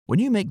When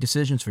you make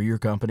decisions for your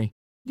company,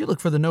 you look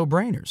for the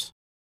no-brainers.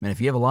 And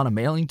if you have a lot of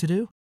mailing to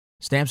do,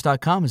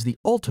 Stamps.com is the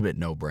ultimate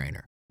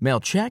no-brainer. Mail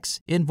checks,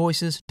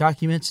 invoices,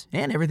 documents,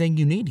 and everything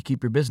you need to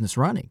keep your business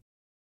running.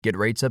 Get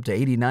rates up to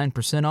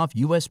 89% off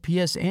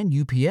USPS and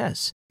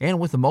UPS. And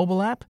with the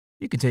mobile app,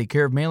 you can take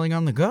care of mailing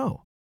on the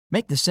go.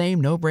 Make the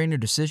same no-brainer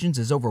decisions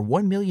as over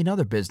 1 million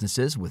other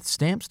businesses with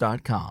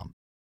Stamps.com.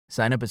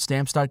 Sign up at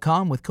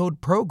Stamps.com with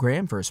code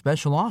PROGRAM for a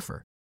special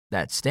offer.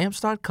 That's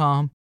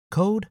Stamps.com,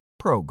 code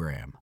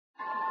PROGRAM.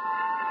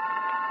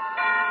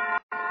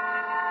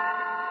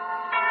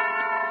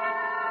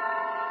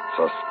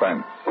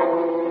 Suspense.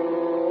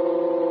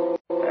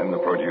 And the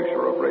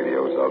producer of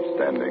radio's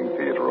outstanding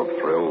theater of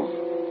thrills,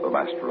 the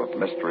master of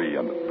mystery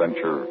and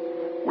adventure,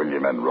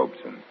 William N.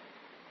 Robeson.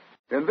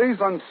 In these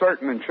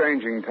uncertain and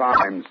changing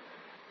times,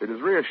 it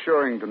is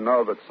reassuring to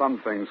know that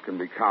some things can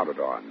be counted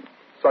on,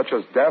 such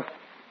as death,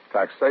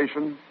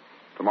 taxation,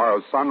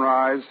 tomorrow's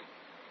sunrise,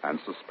 and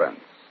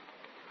suspense.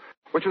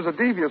 Which is a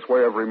devious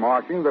way of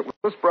remarking that with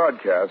this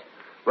broadcast,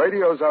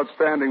 radio's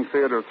outstanding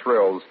theater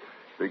thrills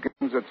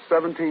begins its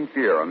 17th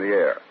year on the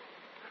air.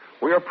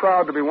 We are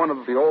proud to be one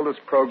of the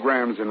oldest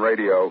programs in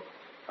radio,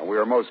 and we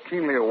are most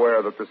keenly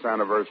aware that this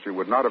anniversary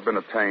would not have been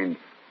attained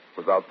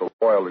without the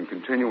loyal and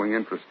continuing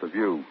interest of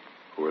you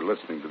who are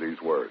listening to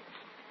these words.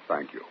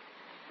 Thank you.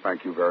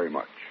 Thank you very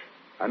much.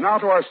 And now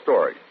to our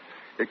story.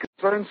 It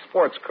concerns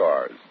sports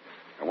cars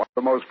and one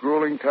of the most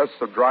grueling tests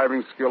of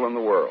driving skill in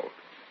the world,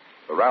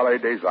 the Rallye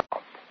des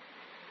Alpes,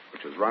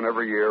 which is run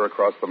every year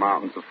across the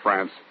mountains of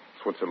France,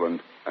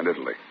 Switzerland, and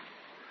Italy.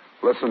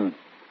 Listen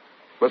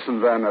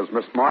then as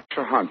Miss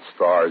Marcia Hunt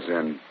stars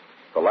in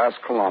The Last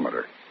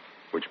Kilometer,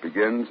 which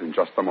begins in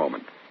just a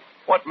moment.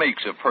 What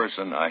makes a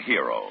person a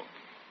hero?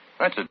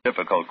 That's a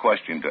difficult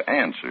question to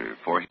answer,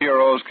 for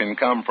heroes can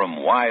come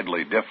from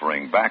widely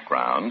differing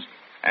backgrounds,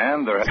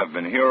 and there have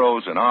been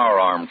heroes in our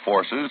armed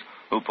forces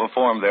who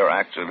perform their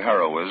acts of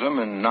heroism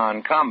in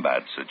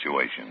non-combat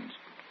situations.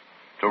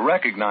 To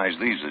recognize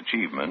these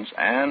achievements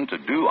and to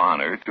do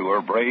honor to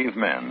our brave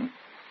men,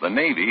 the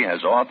Navy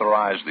has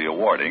authorized the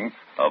awarding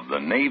of the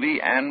Navy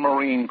and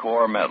Marine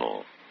Corps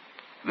Medal.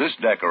 This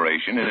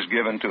decoration is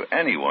given to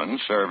anyone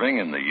serving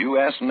in the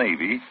U.S.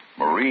 Navy,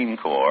 Marine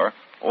Corps,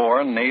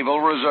 or Naval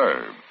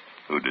Reserve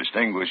who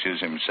distinguishes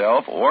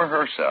himself or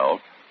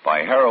herself by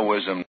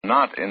heroism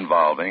not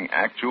involving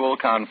actual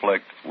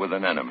conflict with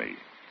an enemy.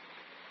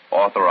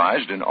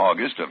 Authorized in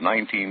August of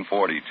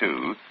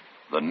 1942,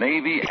 the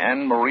Navy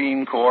and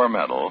Marine Corps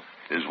Medal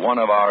is one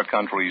of our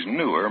country's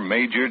newer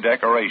major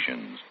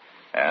decorations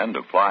and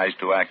applies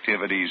to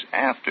activities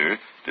after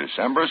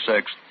December 6,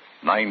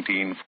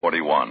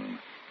 1941.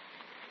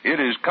 It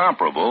is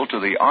comparable to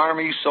the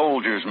Army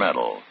Soldier's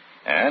Medal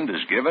and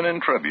is given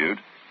in tribute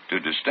to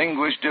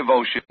distinguished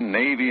devotion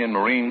Navy and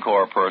Marine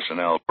Corps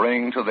personnel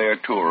bring to their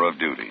tour of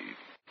duty.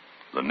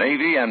 The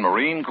Navy and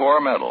Marine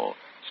Corps Medal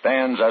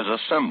stands as a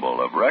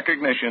symbol of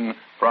recognition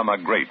from a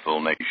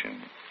grateful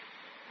nation.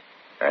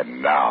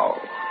 And now,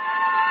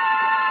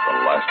 The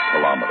Last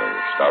Kilometer,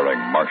 starring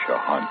Marcia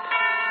Hunt.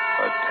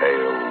 A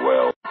tale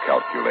well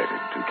calculated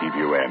to keep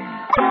you in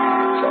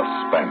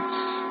suspense.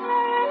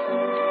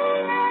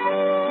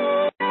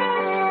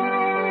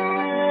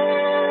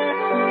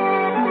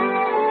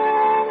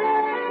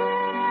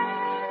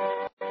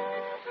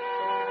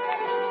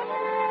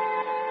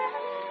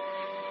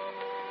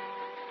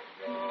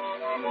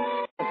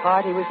 The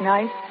party was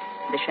nice.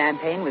 The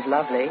champagne was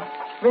lovely.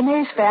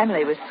 Renee's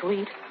family was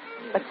sweet.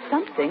 But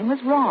something was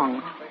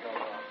wrong.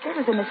 There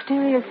was a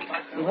mysterious,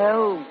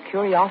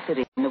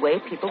 curiosity in the way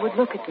people would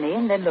look at me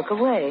and then look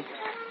away.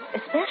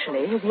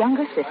 Especially his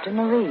younger sister,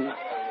 Marie.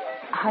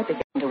 I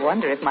began to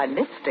wonder if my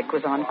lipstick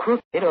was on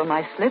crooked or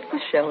my slip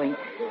was showing.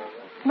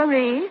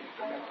 Marie?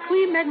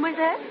 Oui,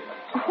 mademoiselle?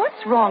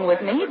 What's wrong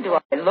with me? Do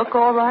I look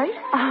all right?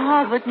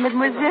 Ah, but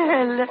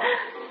mademoiselle,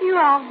 you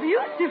are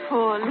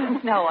beautiful.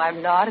 No,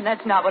 I'm not, and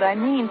that's not what I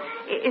mean.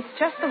 It's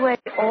just the way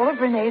all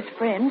of Renee's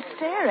friends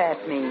stare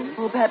at me.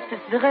 Oh, perhaps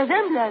it's the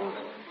resemblance.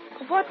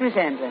 What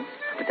resemblance?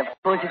 But of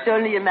course it's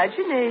only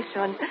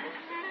imagination.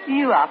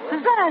 You are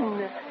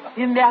Suzanne,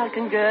 the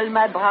American girl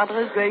my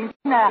brother is going to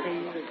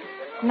marry.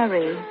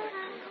 Marie,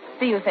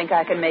 do you think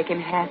I can make him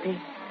happy?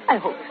 I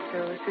hope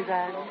so,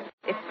 Suzanne.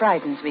 It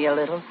frightens me a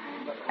little.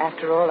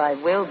 After all, I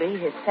will be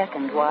his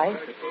second wife.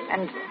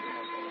 And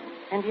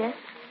yes?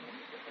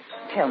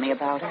 Tell me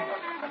about her.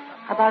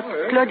 About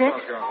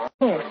Claudette?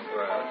 Yes.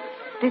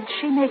 Did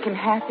she make him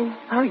happy?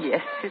 Oh,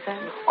 yes,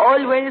 Suzanne.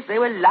 Always they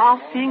were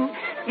laughing,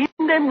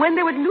 even when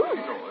they would lose.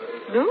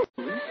 Lose?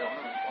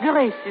 The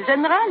races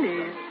and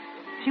rallies.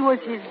 She was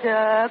his,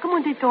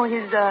 comment dit-on,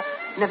 his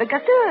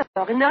navigateur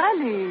in the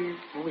rallies.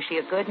 Was she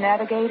a good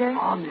navigator?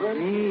 Oh,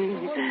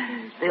 me.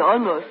 They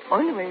almost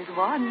always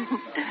won.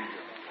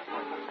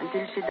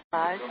 Until she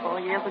died 4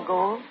 years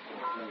ago.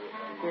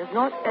 He has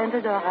not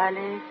entered a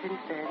rally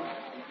since then.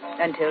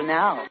 Until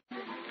now.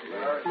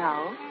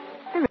 Now?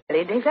 The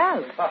Rallye des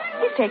Alpes.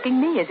 He's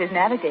taking me as his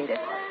navigator.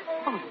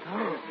 Oh,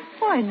 no.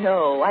 Why,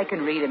 no. I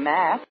can read a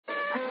map.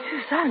 But,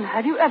 Suzanne,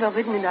 have you ever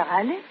ridden in a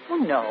rally? Well,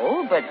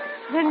 no, but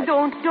Then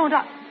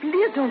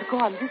please don't go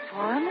on this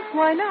one.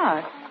 Why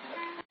not?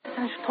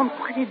 Je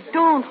tromperai,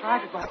 don't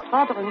ride with my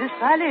father in this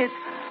valley.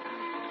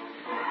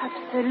 Perhaps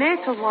the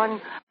later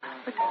one,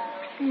 but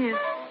please,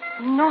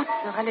 not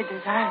the Rallye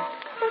des Alpes.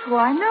 But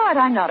why not?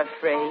 I'm not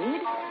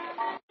afraid.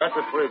 Not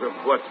afraid of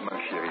what, ma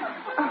chérie?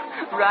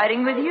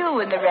 Riding with you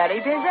in the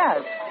Rallye des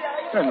Alpes.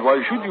 And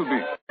why should you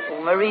be?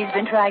 Oh, Marie's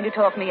been trying to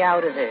talk me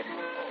out of it.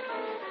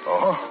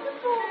 Oh?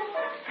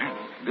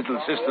 Little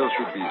sister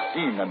should be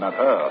seen and not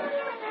heard.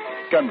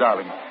 Come,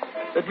 darling.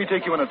 Let me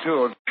take you on a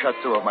tour of the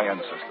chateau of my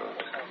ancestors.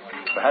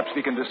 Perhaps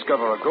we can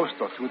discover a ghost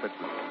or two that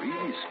will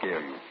really scare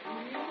you.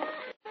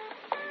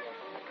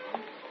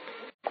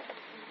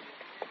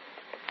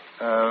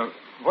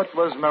 What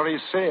was Marie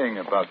saying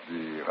about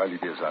the Rallye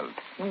des Alpes?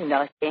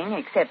 Nothing,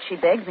 except she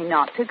begged me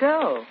not to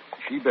go.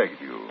 She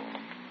begged you.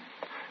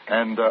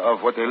 And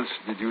of what else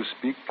did you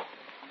speak?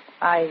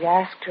 I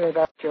asked her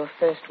about your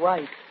first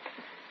wife.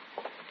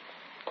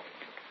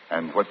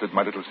 And what did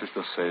my little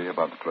sister say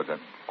about Claudette?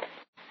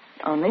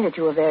 Only that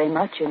you were very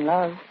much in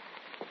love.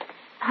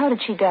 How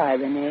did she die,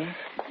 René?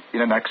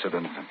 In an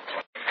accident.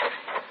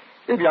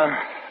 Eh bien,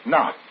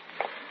 now,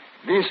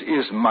 this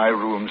is my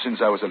room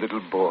since I was a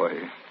little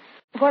boy.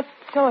 What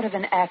sort of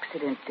an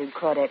accident did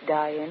Claudette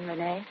die in,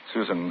 René?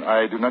 Susan,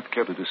 I do not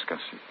care to discuss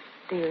it.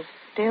 Do you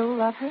still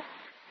love her?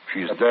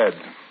 She's dead.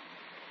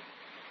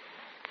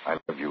 I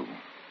love you.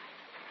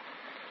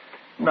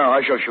 Now,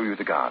 I shall show you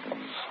the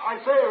gardens. I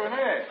say,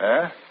 René.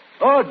 Eh?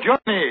 Oh,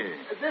 Johnny!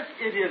 This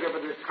idiot of a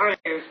Descraye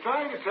is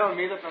trying to tell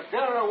me that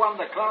Madeira won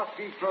the Class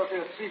B trophy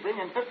at Sebring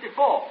in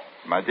 54.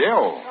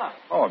 Madero? Ah.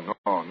 Oh,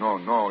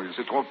 no. Il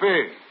s'est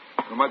trompé.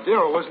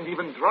 Madero wasn't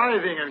even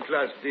driving in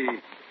Class D.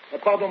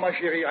 Pardon, ma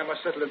chérie, I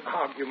must settle an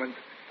argument.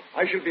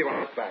 I shall be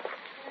right back.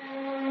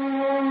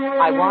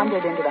 I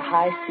wandered into the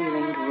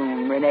high-ceilinged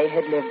room René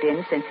had lived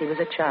in since he was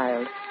a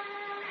child.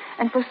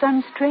 And for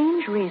some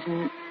strange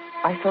reason,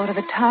 I thought of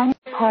a tiny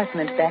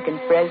apartment back in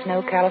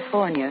Fresno,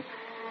 California.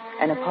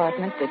 An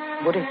apartment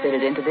that would have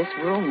fitted into this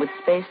room with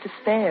space to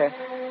spare.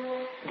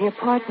 The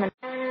apartment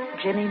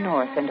Jimmy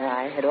North and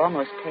I had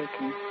almost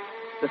taken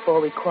before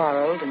we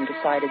quarreled and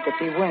decided that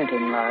we weren't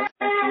in love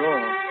after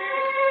all.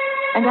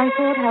 And I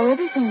thought how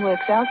everything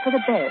works out for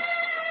the best.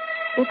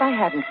 If I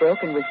hadn't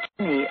broken with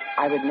Jimmy,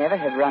 I would never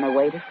have run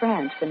away to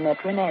France and met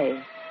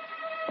René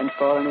and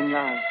fallen in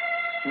love,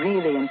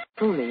 really and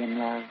truly in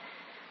love.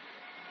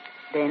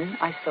 Then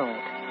I saw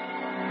it.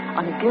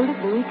 On a gilded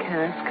Louis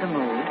XV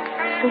commode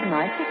stood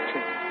my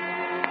picture.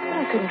 But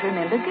I couldn't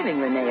remember giving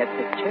René a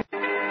picture,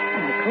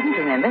 and I couldn't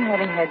remember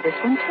having had this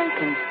one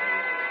taken.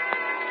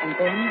 And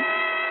then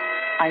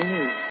I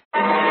knew.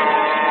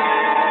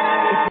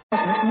 It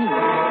wasn't me.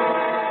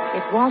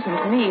 It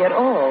wasn't me at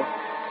all.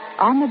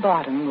 On the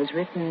bottom was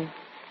written,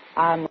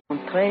 "À mon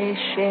très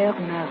chère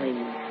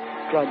Marie,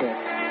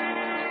 Claudette."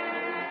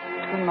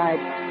 To my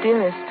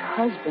dearest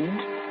husband,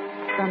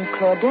 from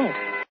Claudette.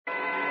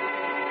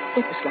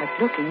 It was like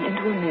looking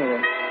into a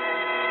mirror.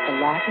 The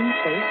laughing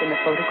face in the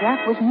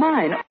photograph was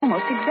mine,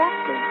 almost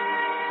exactly.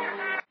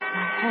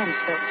 My hands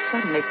felt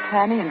suddenly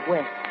clammy and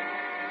wet,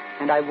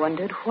 and I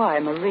wondered why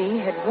Marie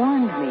had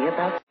warned me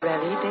about the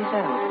Rallye des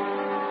Alpes.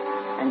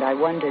 And I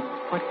wondered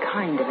what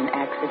kind of an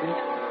accident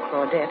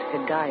Claudette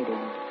had died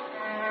in.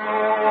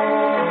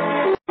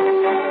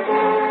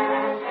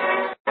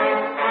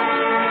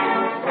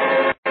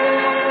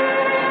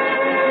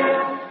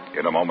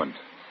 In a moment,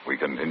 we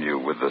continue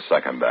with the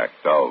second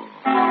act of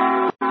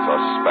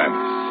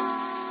Suspense.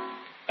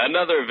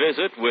 Another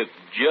visit with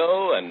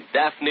Joe and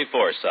Daphne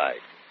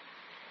Forsythe.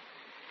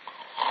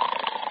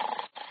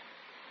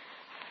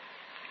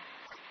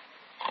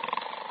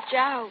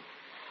 Joe.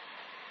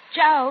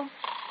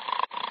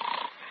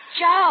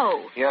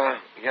 Yeah.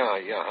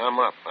 I'm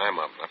up.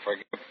 I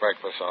forget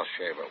breakfast. I'll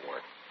shave at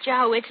work.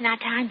 Joe, it's not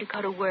time to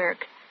go to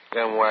work.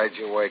 Then why'd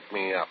you wake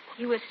me up?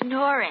 You were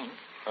snoring.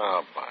 How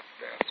about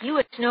that? You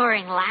were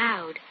snoring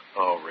loud.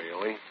 Oh,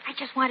 really? I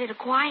just wanted to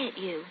quiet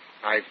you.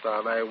 I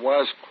thought I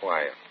was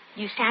quiet.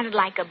 You sounded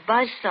like a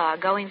buzzsaw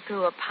going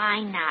through a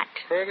pine knot.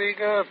 Pretty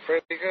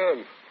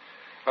good.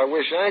 I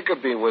wish I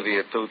could be with you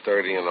at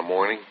 2:30 in the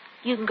morning.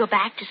 You can go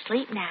back to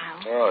sleep now.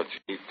 Oh,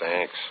 gee,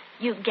 thanks.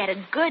 You can get a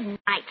good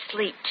night's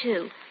sleep,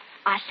 too.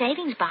 Our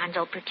savings bonds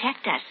will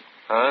protect us.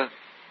 Huh?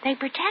 They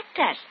protect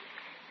us.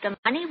 The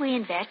money we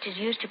invest is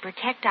used to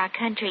protect our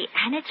country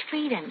and its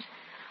freedoms.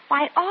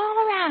 Why,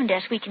 all around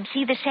us we can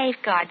see the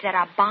safeguards that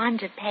our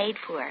bonds have paid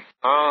for.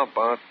 How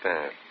about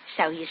that?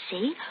 So, you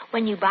see,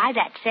 when you buy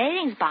that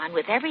savings bond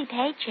with every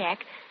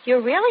paycheck,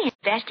 you're really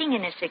investing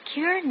in a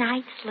secure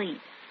night's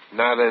sleep.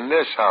 Not in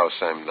this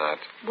house, I'm not.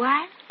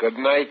 What? Good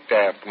night,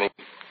 Daphne.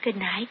 Good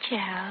night,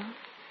 Joe.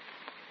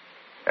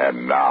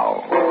 And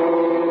now,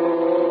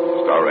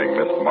 starring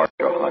Miss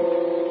Marcia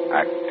Hunt,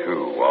 Act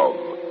 2 of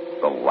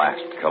The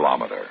Last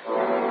Kilometer.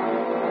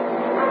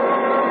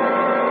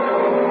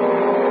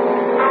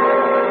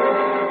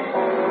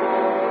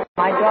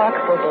 My dark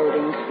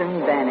forebodings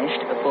soon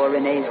vanished before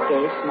René's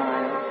gay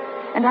smile,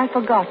 and I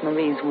forgot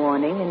Marie's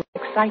warning in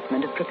the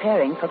excitement of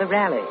preparing for the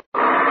rally.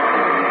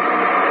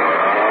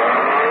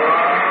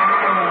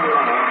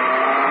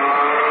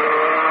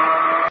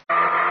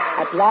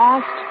 At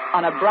last,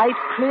 on a bright,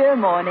 clear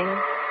morning,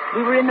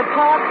 we were in the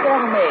Parc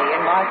Fermé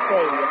in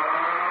Marseille,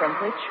 from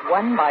which,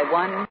 one by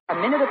one, a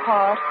minute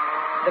apart,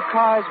 the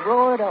cars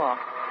roared off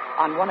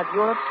on one of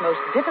Europe's most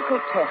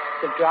difficult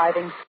tests of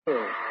driving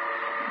skill.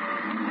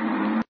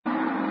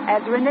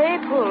 As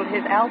René pulled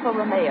his Alfa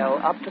Romeo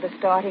up to the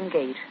starting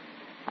gate,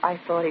 I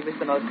thought he was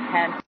the most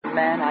handsome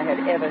man I had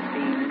ever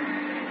seen,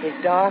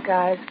 his dark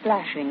eyes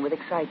flashing with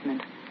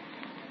excitement.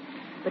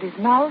 But his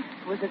mouth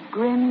was a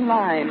grim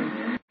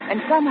line,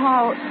 and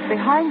somehow,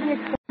 behind the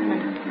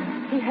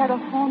excitement, he had a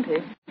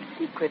haunted,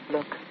 secret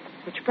look,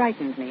 which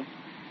frightened me.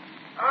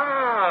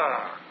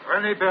 Ah,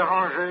 René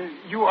Béranger,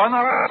 you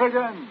honor us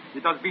again.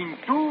 It has been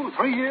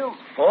 2-3 years.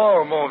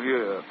 4, mon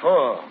vieux,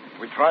 4.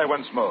 We try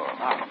once more.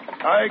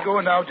 I go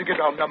now to get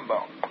our number.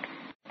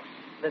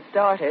 The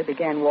starter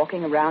began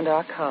walking around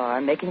our car,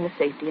 making the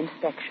safety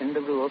inspection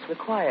the rules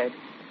required.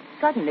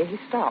 Suddenly, he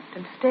stopped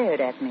and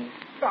stared at me.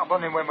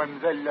 Pardonnez-moi,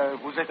 mademoiselle,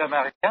 vous êtes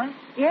Américain?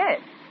 Yes.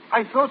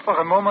 I thought for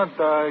a moment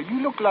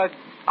you look like...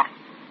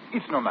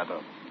 it's no matter.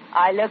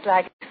 I look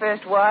like his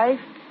first wife?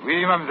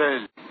 Oui,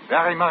 mademoiselle.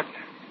 Very much.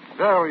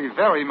 Very,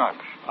 very much.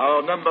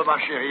 Our number, ma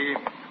chérie,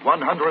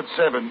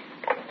 107.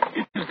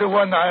 It is the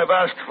one I have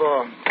asked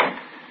for.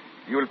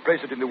 You will place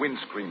it in the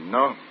windscreen,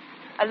 no?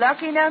 A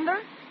lucky number?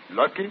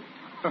 Lucky?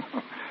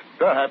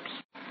 Perhaps.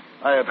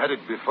 I have had it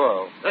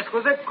before. Est-ce que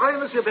vous êtes prêt,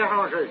 Monsieur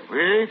Béranger?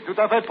 Oui, tout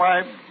à fait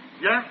prêt.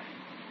 Bien.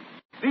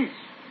 10.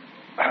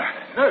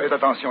 Faites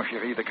attention,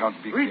 chérie, there can't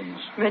be kings.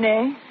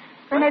 René,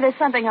 there's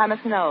something I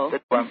must know.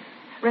 What?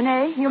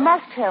 René, you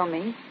must tell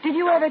me. Did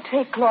you ever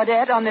take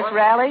Claudette on this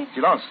rally?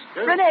 Silence.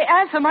 René,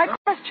 answer my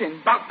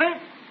question. Partez.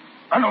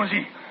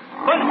 Allons-y.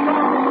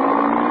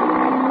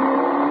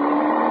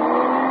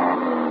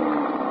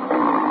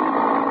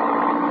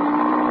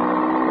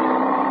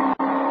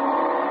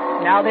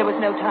 Now there was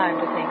no time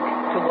to think,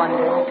 to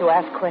wonder, to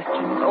ask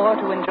questions, or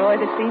to enjoy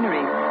the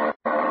scenery.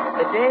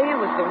 The day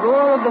was the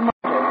roar of the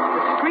motor,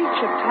 the screech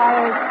of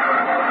tires,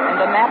 and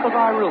the map of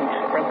our route,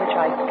 from which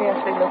I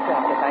scarcely looked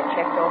up as I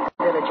checked off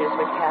the villages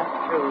we passed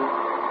through,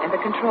 and the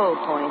control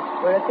points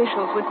where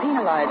officials would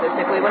penalize us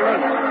if we were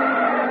late.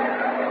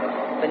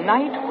 The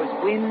night was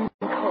wind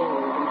and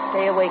cold, and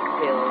stay-awake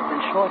pills, and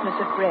shortness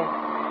of breath,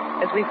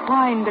 as we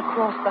whined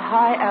across the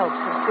high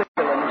Alps of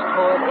Switzerland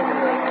toward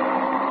Italy.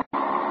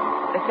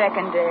 The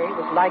second day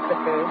was like the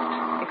first,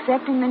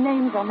 excepting the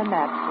names on the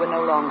maps were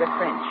no longer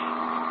French.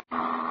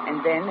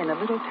 And then in a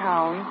little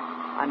town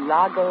on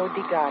Lago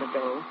di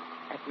Gardo,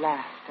 at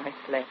last I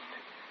slept.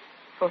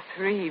 For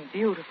 3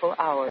 beautiful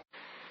hours.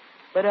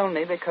 But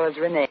only because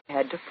René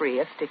had to free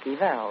a sticky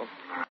valve.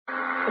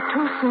 But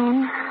too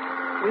soon,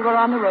 we were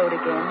on the road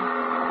again,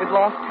 with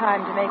lost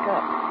time to make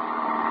up.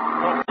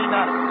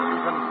 Cortina,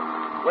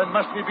 Susan. When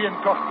must we be in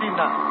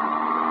Cortina?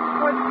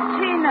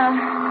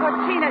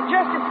 Cortina,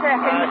 just a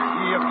second.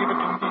 Here, give it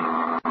to me.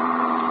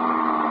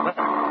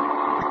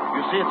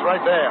 You see, it's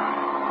right there.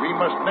 We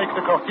must make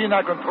the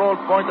Cortina control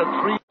point at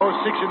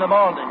 3:06 in the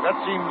morning. That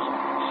seems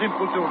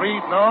simple to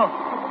read, no?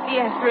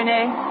 Yes,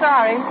 René.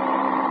 Sorry.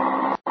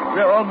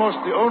 We're almost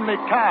the only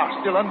car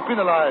still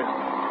unpenalized.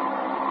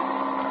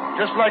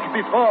 Just like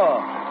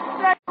before.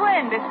 Like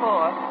when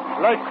before?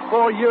 Like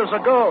 4 years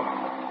ago.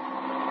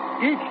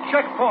 Each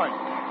checkpoint,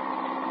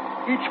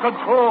 each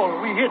control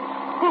we hit,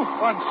 poof,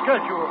 on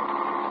schedule.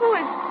 Who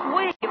is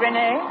we,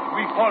 René?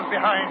 We fall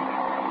behind,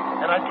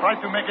 and I try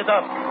to make it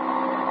up.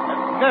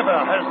 And never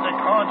has the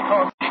Grand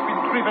Corniche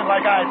been driven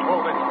like I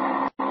drove it.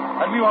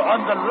 And we were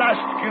on the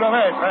last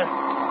kilomètre, hein?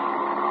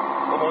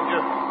 Oh, mon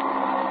Dieu.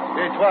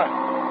 Et toi?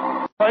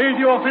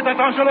 Idiot, faites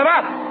attention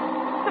là-bas!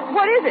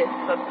 What is it?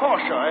 That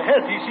Porsche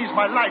ahead, he sees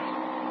my lights.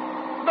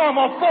 No,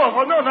 mon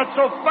pauvre, no, not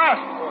so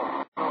fast.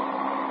 Oh, no.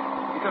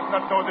 He does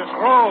not know this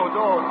road.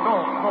 Oh, no.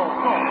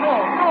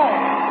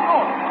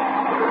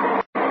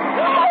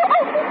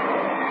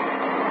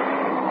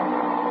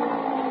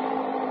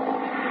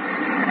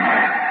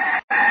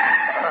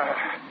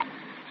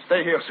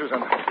 Stay here, Susan.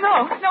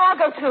 No, I'll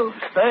go too.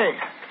 Stay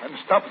and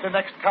stop the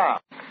next car.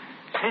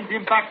 Send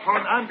him back for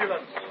an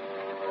ambulance.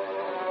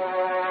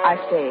 I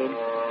stayed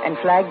and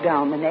flagged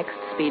down the next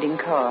speeding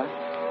car.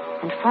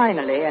 And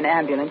finally, an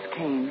ambulance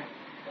came.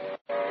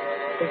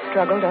 They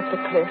struggled up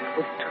the cliff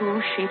with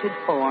 2 sheeted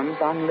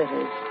forms on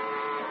litters.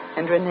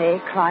 And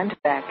René climbed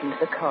back into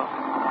the car.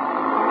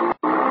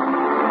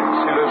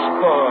 C'est le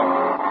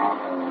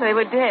sport. They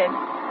were dead.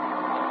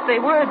 They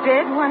were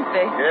dead, weren't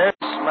they? Yes,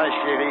 my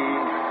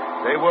chérie.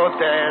 They were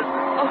dead.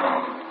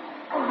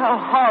 Oh, how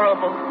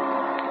horrible.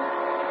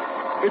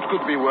 It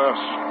could be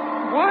worse.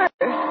 Worse?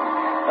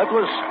 That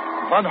was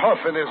Van Hoff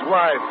and his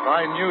wife.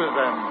 I knew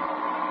them.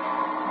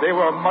 They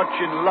were much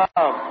in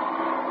love.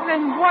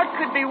 Then what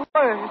could be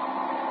worse?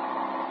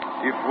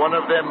 If one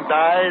of them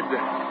died,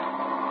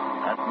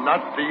 and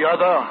not the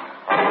other.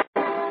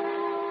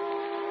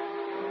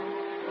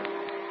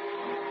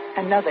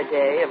 Another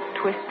day of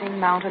twisting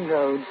mountain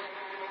roads,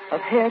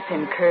 of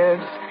hairpin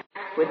curves,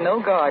 with no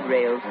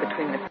guardrails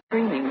between the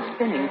screaming,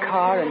 spinning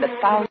car and the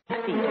 1,000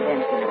 feet of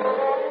emptiness.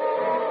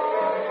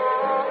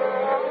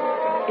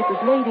 It was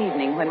late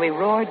evening when we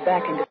roared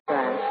back into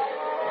France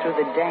through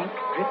the dank,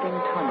 dripping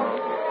tunnel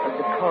of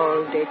the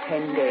Col des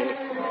Tenders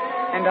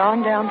and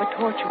on down the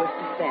tortuous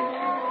descent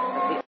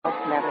of the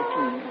Alpes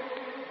Maritimes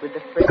with the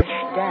fresh,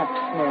 damp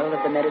smell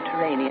of the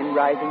Mediterranean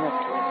rising up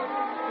to us.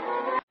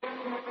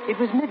 It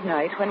was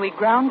midnight when we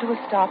ground to a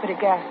stop at a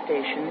gas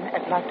station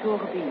at La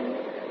Tourbille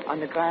on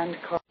the Grande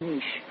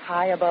Corniche,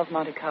 high above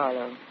Monte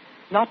Carlo.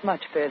 Not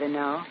much further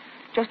now,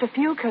 just a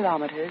few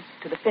kilometers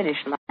to the finish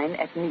line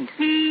at Nice.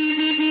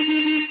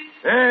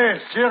 Hey,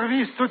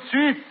 service tout de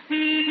suite.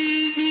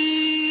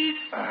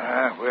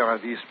 Where are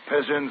these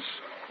peasants?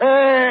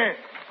 Hey!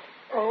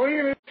 Oh,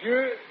 oui,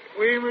 monsieur.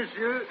 Oui,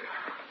 monsieur.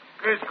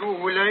 Qu'est-ce que vous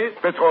voulez?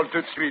 Petrol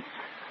tout de suite.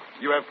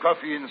 You have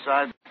coffee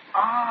inside.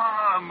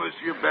 Ah,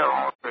 monsieur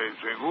Béranger,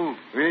 c'est vous?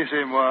 Oui,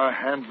 c'est moi,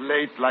 and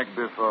late like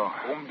before.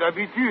 Comme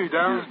d'habitude,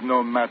 hein? It is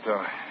no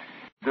matter.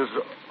 It is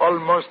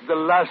almost the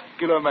last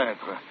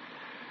kilometre.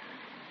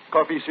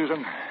 Coffee,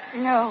 Susan?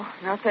 No,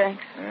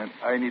 thanks. And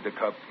I need a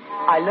cup.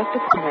 I looked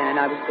at the man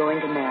I was going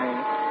to marry.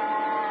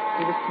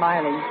 He was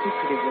smiling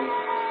secretively.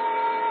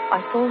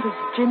 I thought of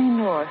Jimmy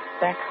North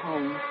back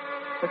home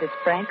with his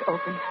frank,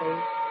 open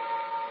face,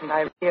 and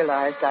I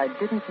realized I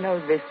didn't know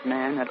this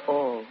man at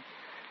all.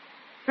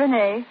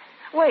 Renee,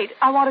 wait,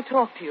 I want to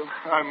talk to you.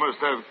 I must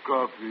have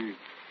coffee.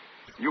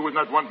 You would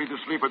not want me to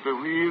sleep at the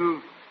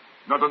wheel?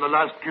 Not on the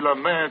last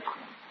kilometre.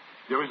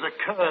 There is a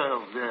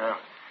curve there.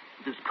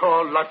 It is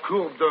called La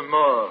Courbe de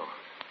Mort.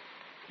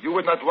 You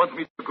would not want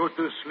me to go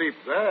to sleep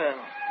there.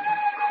 La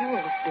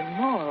Courbe de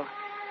Mort.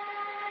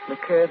 The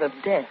curve of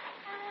death.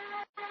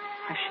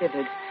 I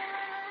shivered.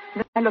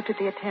 Then I looked at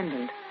the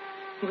attendant.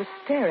 He was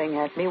staring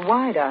at me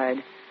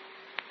wide-eyed.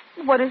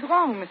 What is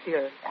wrong,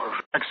 monsieur? Oh,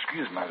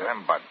 excuse,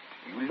 madame, but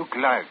you look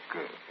like...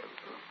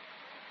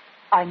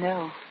 I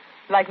know.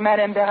 Like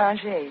Madame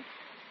Béranger.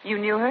 You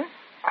knew her?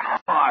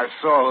 I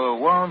saw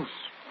her once.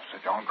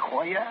 C'est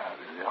incroyable.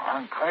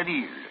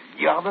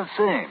 You are the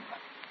same.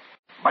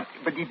 But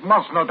it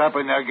must not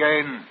happen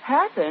again.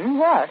 Happen?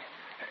 What?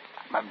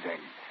 Mademoiselle,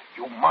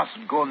 you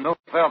must go no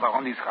further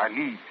on this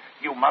rally.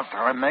 You must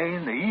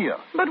remain here.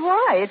 But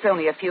why? It's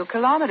only a few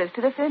kilometers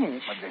to the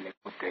finish. Mademoiselle,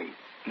 écoutez,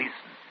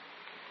 listen.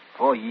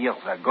 4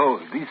 years ago,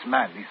 this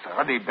man, this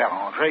René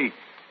Béranger,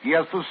 he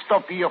has to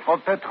stop here for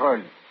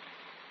petrol.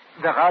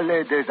 The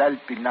Rallye des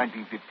Alpes in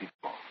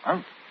 1954.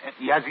 Huh?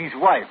 He has his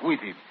wife with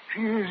him.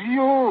 She is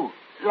you,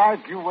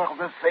 like you were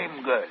the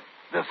same girl.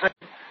 The same.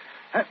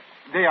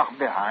 They are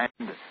behind.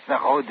 The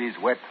road is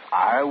wet.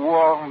 I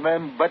warn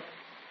them, but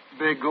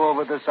they go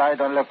over the side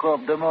on La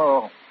Courbe de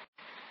Mort.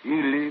 He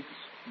lives,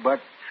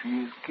 but she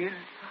is killed.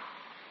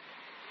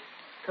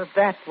 So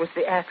that was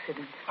the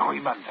accident. Oui,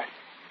 mademoiselle.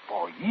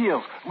 For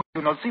years, we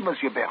do not see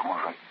Monsieur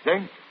Béranger.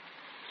 Then,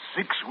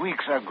 6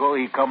 weeks ago,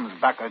 he comes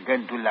back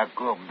again to La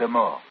Courbe de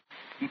Mort.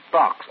 He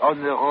parks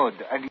on the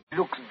road, and he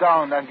looks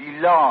down, and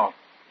he laughs.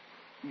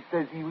 He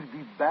says he will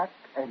be back,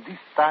 and this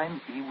time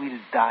he will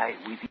die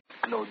with his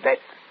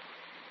Claudette.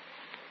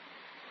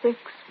 6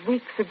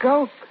 weeks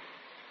ago?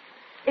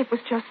 It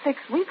was just 6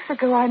 weeks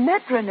ago I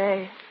met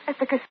René at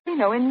the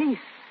casino in Nice.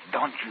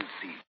 Don't you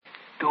see?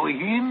 To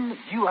him,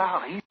 you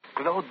are his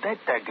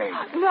Claudette again.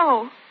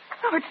 No.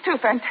 Oh, it's too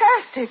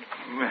fantastic.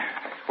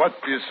 What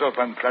is so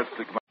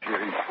fantastic, my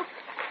dearie?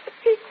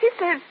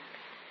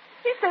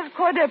 He says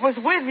Claudette was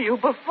with you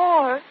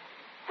before,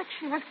 that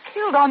she was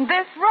killed on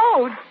this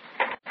road.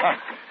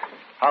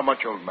 How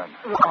much, old man?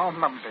 Oh,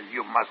 mademoiselle,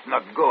 you must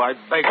not go, I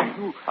beg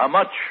you. How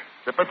much?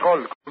 The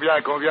petrol,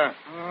 combien?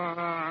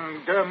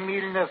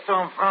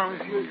 2900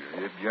 francs.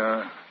 Eh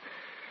bien...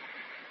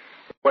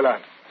 Voilà.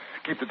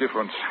 Keep the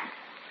difference.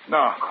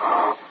 Now,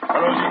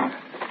 allons-y.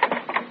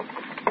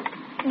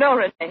 No,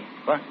 René.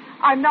 What?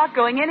 I'm not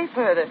going any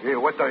further. Hey,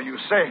 what are you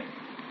saying?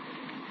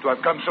 To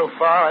have come so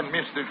far and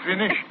missed the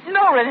finish?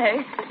 No,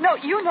 René. No,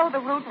 you know the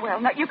route well.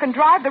 Now, you can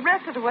drive the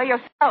rest of the way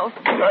yourself.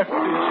 That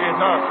is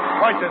enough.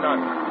 Quite enough.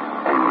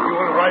 You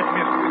will ride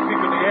with me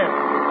to the end.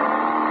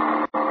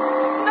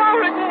 No,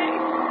 René.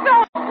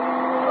 No.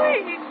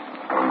 Please.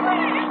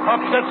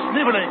 Stop that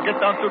sniveling. Get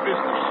down to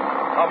business.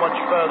 How much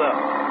further?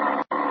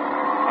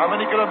 How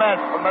many kilometers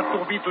from La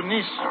Tourbille to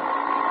Nice?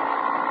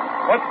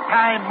 What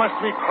time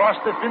must we cross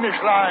the finish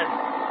line?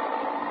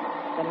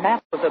 The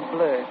map was a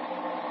blur.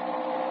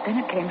 Then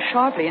it came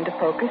sharply into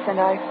focus, and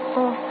I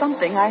saw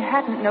something I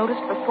hadn't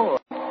noticed before.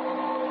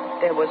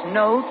 There was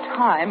no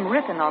time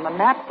written on the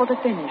map for the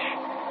finish,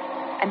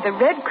 and the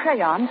red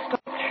crayon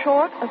stopped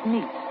short of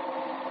Nice.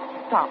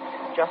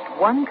 Stopped just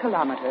 1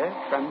 kilometer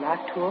from La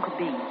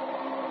Tourbille.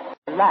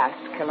 The last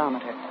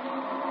kilometer.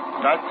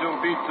 La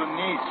Tourbille to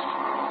Nice.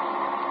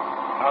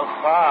 How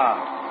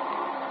far?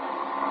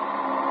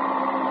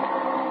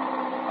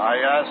 I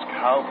ask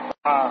how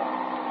far.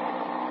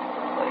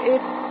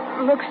 It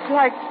looks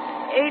like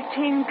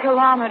 18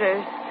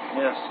 kilometers.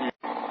 Merci.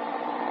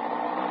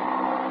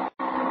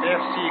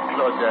 Merci,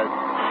 Claudette.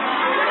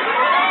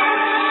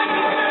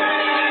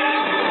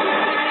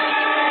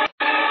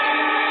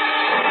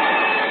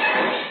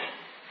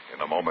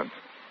 In a moment,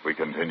 we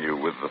continue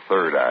with the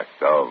third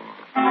act of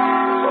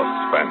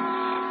Suspense.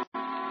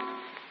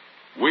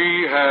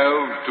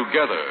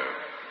 together.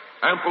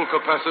 Ample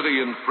capacity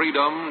and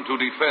freedom to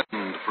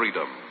defend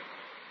freedom.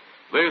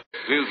 This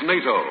is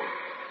NATO,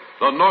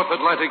 the North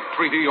Atlantic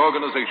Treaty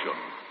Organization.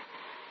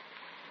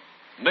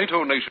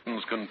 NATO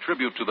nations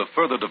contribute to the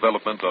further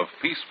development of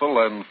peaceful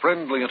and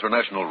friendly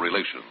international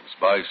relations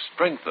by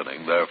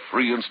strengthening their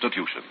free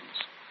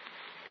institutions,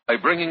 by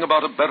bringing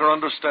about a better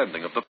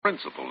understanding of the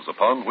principles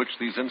upon which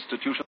these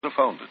institutions are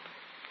founded,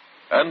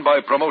 and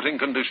by promoting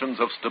conditions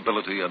of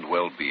stability and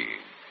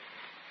well-being.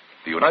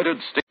 The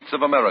United States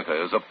of America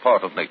is a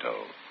part of NATO.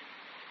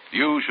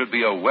 You should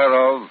be aware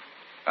of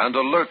and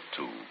alert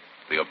to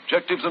the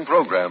objectives and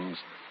programs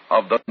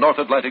of the North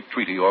Atlantic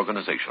Treaty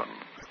Organization.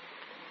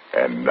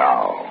 And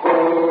now,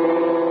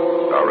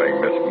 starring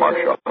Miss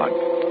Marcia Hunt,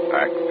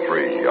 Act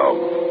 3 of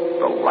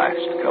The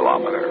Last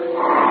Kilometer.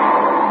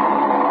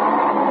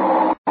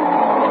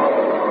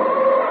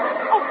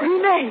 Oh,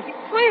 Renee,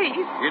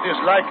 please. It is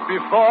like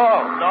before,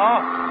 no?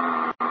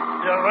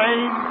 The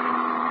rain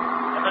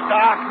and the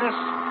darkness.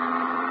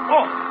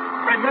 Oh,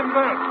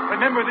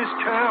 remember this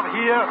curve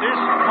here, this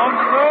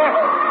monster?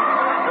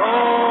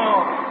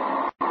 Oh.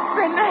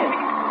 Renee,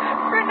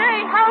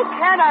 how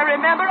can I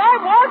remember? I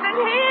wasn't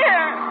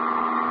here.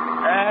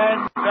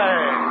 And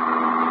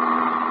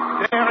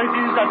there it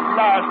is at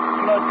last,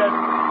 Claudette.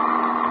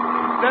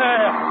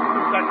 There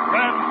is the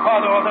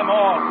grandfather of them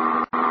all,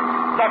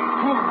 the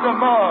Cour de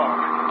Mort.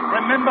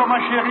 Remember, ma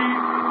chérie?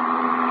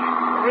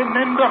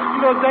 Remember,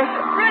 Claudette?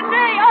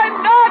 Renee,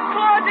 I'm not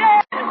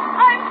Claudette.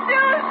 I'm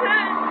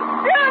Susan.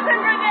 Susan,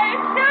 Renee,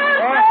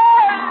 Susan.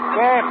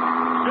 What?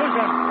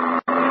 Susan.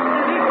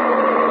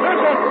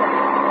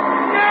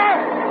 Yes!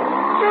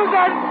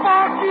 Susan,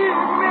 forgive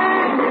me!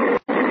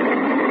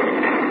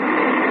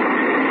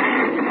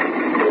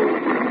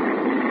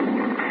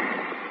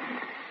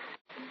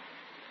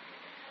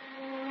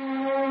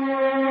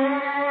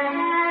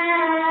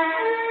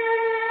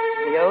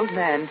 The old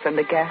man from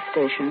the gas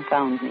station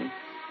found me,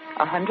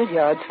 100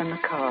 yards from the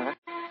car,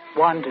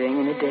 wandering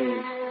in a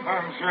daze.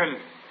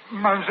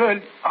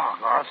 Mademoiselle, oh,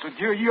 grâce à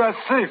Dieu, you are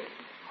safe.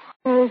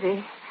 Where is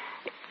he?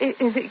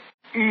 Is he?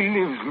 He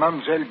lives,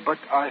 mademoiselle, but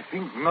I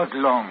think not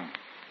long.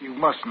 You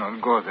must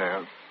not go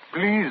there.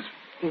 Please.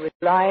 He was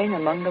lying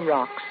among the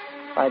rocks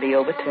by the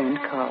overturned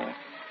car.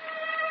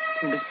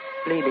 He was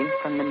bleeding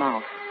from the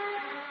mouth.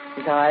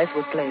 His eyes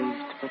were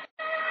glazed, but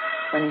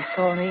when he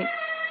saw me,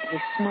 he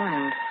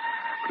smiled.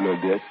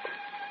 Claudette?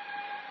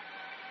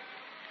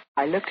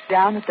 I looked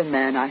down at the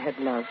man I had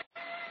loved.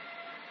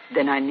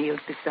 Then I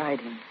kneeled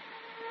beside him.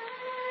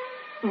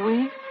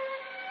 Oui,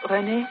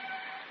 René?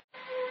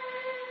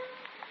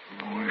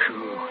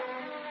 Bonjour,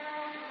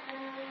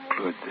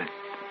 Claudette.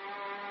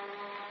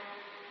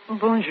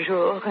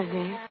 Bonjour,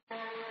 René.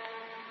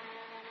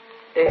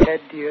 Et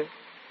adieu.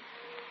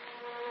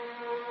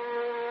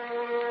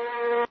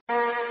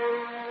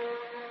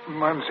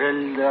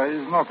 Mademoiselle, there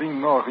is nothing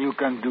more you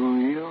can do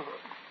here.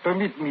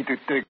 Permit me to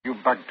take you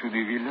back to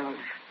the village.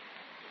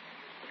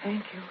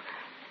 Thank you.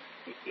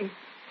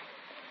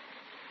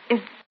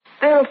 Is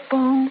there a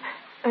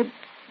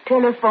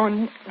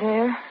telephone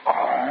there?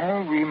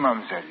 Oh, oui,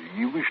 mademoiselle.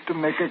 You wish to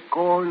make a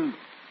call?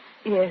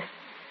 Yes,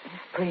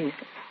 please.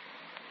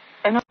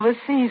 An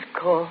overseas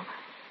call.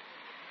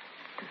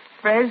 To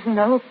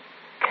Fresno,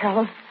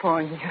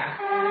 California.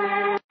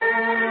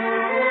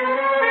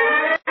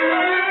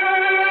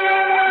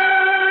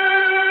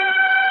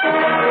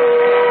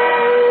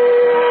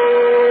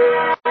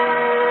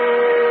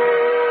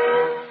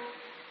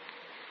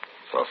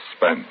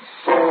 Suspense,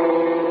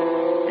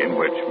 in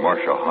which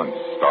Marcia Hunt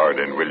starred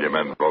in William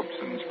N.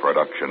 Robeson's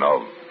production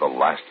of The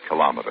Last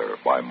Kilometer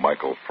by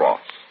Michael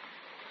Frost.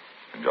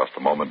 In just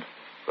a moment,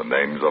 the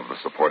names of the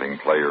supporting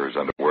players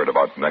and a word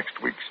about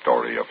next week's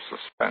story of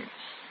suspense.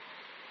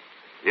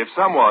 If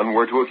someone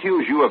were to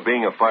accuse you of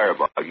being a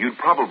firebug, you'd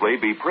probably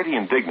be pretty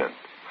indignant.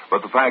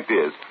 But the fact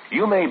is,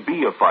 you may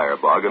be a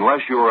firebug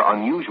unless you're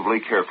unusually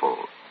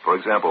careful. For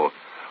example,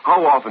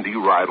 how often do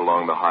you ride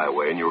along the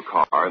highway in your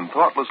car and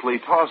thoughtlessly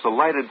toss a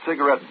lighted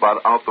cigarette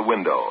butt out the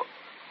window?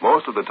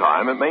 Most of the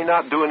time, it may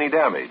not do any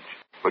damage,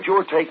 but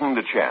you're taking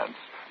the chance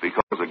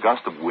because a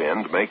gust of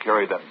wind may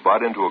carry that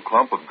butt into a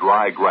clump of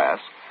dry grass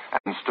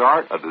and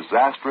start a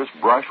disastrous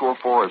brush or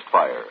forest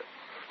fire.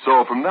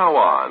 So from now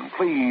on,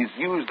 please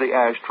use the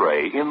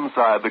ashtray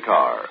inside the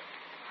car.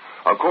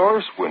 Of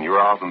course, when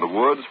you're out in the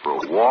woods for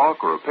a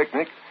walk or a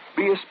picnic,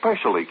 be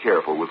especially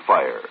careful with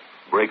fire.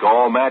 Break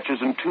all matches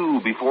in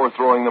two before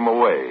throwing them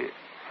away.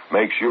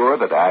 Make sure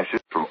that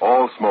ashes from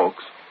all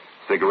smokes,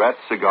 cigarettes,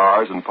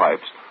 cigars, and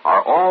pipes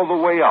are all the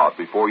way out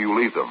before you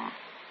leave them.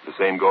 The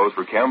same goes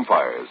for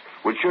campfires,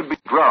 which should be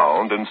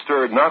drowned and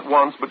stirred not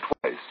once but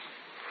twice.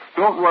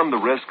 Don't run the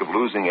risk of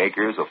losing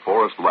acres of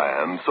forest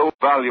land so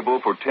valuable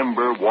for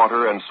timber,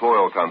 water, and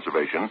soil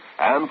conservation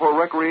and for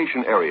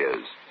recreation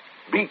areas.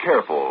 Be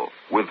careful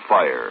with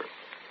fire.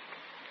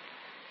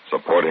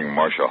 Supporting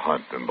Marcia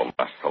Hunt in The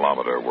Last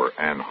Kilometer were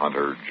Ann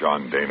Hunter,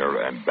 John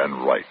Daner, and Ben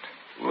Wright.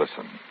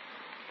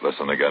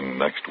 Listen again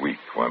next week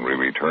when we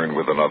return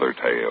with another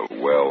tale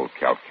well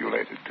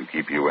calculated to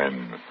keep you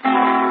in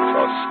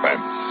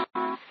suspense.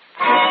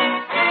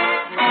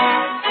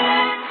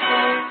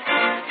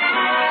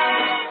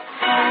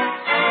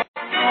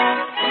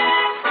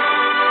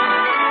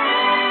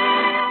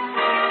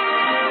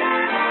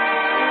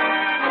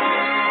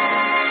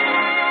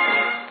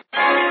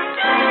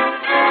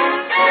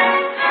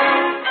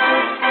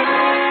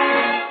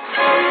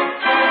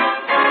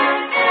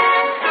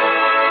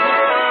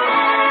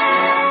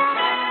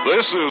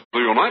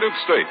 United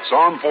States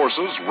Armed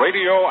Forces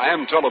Radio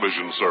and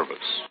Television Service.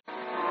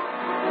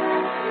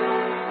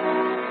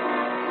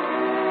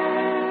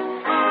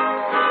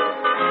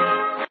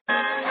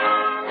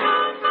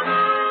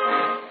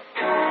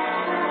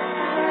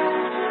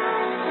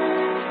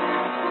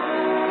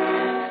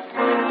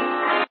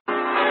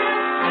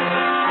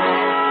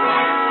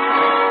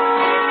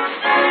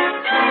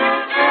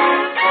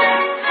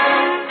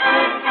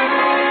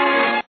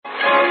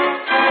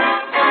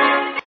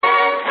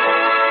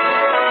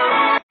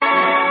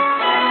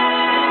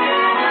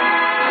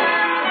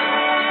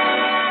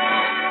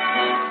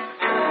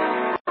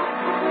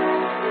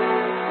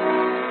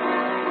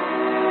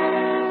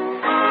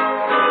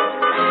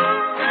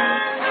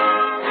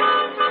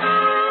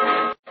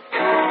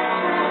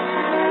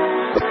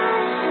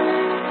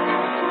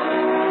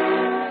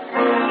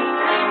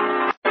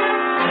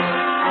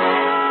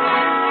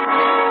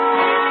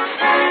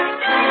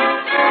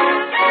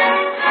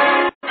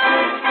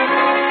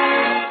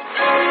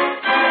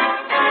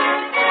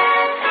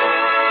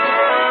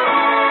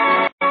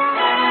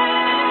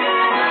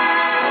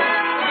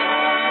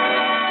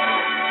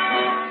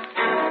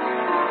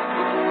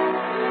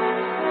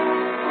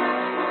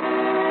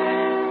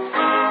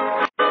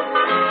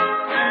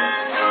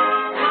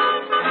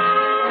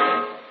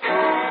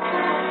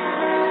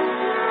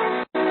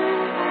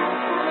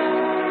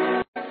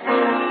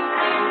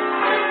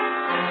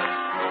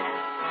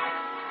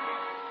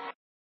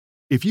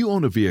 If you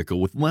own a vehicle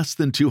with less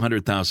than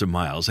 200,000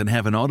 miles and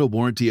have an auto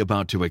warranty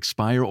about to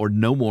expire or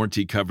no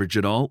warranty coverage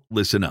at all,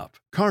 listen up.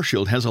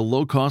 CarShield has a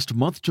low-cost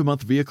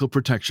month-to-month vehicle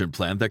protection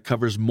plan that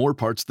covers more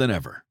parts than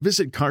ever.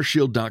 Visit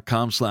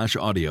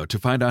carshield.com/audio to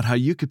find out how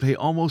you could pay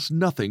almost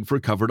nothing for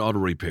covered auto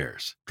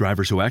repairs.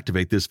 Drivers who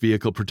activate this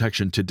vehicle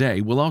protection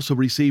today will also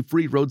receive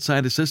free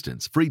roadside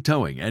assistance, free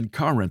towing, and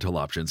car rental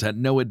options at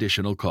no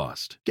additional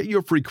cost. Get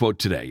your free quote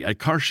today at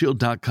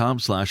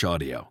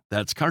carshield.com/audio.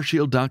 That's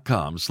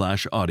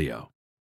carshield.com/audio.